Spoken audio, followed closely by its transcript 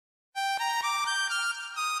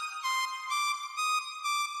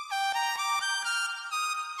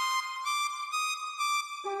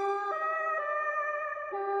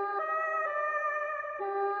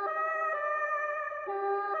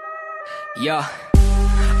Yo,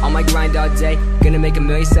 on my grind all day, gonna make $1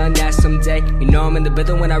 million selling that someday. You know I'm in the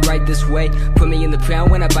rhythm when I write this way. Put me in the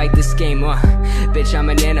pound when I bite this game, bitch, I'm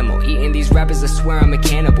an animal. Eating these rappers, I swear I'm a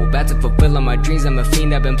cannibal. About to fulfill all my dreams, I'm a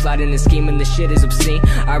fiend. I've been plotting and scheming, this shit is obscene.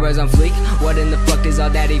 I rise on fleek, what in the fuck does all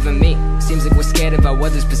that even mean? Seems like we're scared of how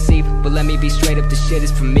others perceive, but let me be straight up, this shit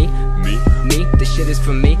is for me. Me, this shit is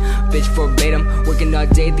for me. Bitch, verbatim, working all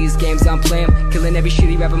day, these games I'm playing. Killing every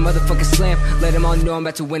shitty rapper, motherfucker slam. Let them all know I'm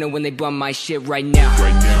about to win it when they bum my shit right now.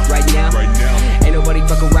 Right now. Ain't nobody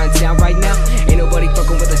fucking around town right now. Ain't nobody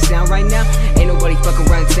fucking with the sound right now. Ain't nobody fucking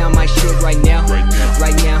around town my shit right now.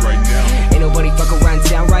 Right now. Ain't nobody fucking around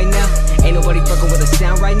town right now. Ain't nobody fucking with the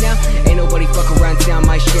sound right now. Ain't nobody fucking around town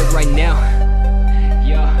my shit right now.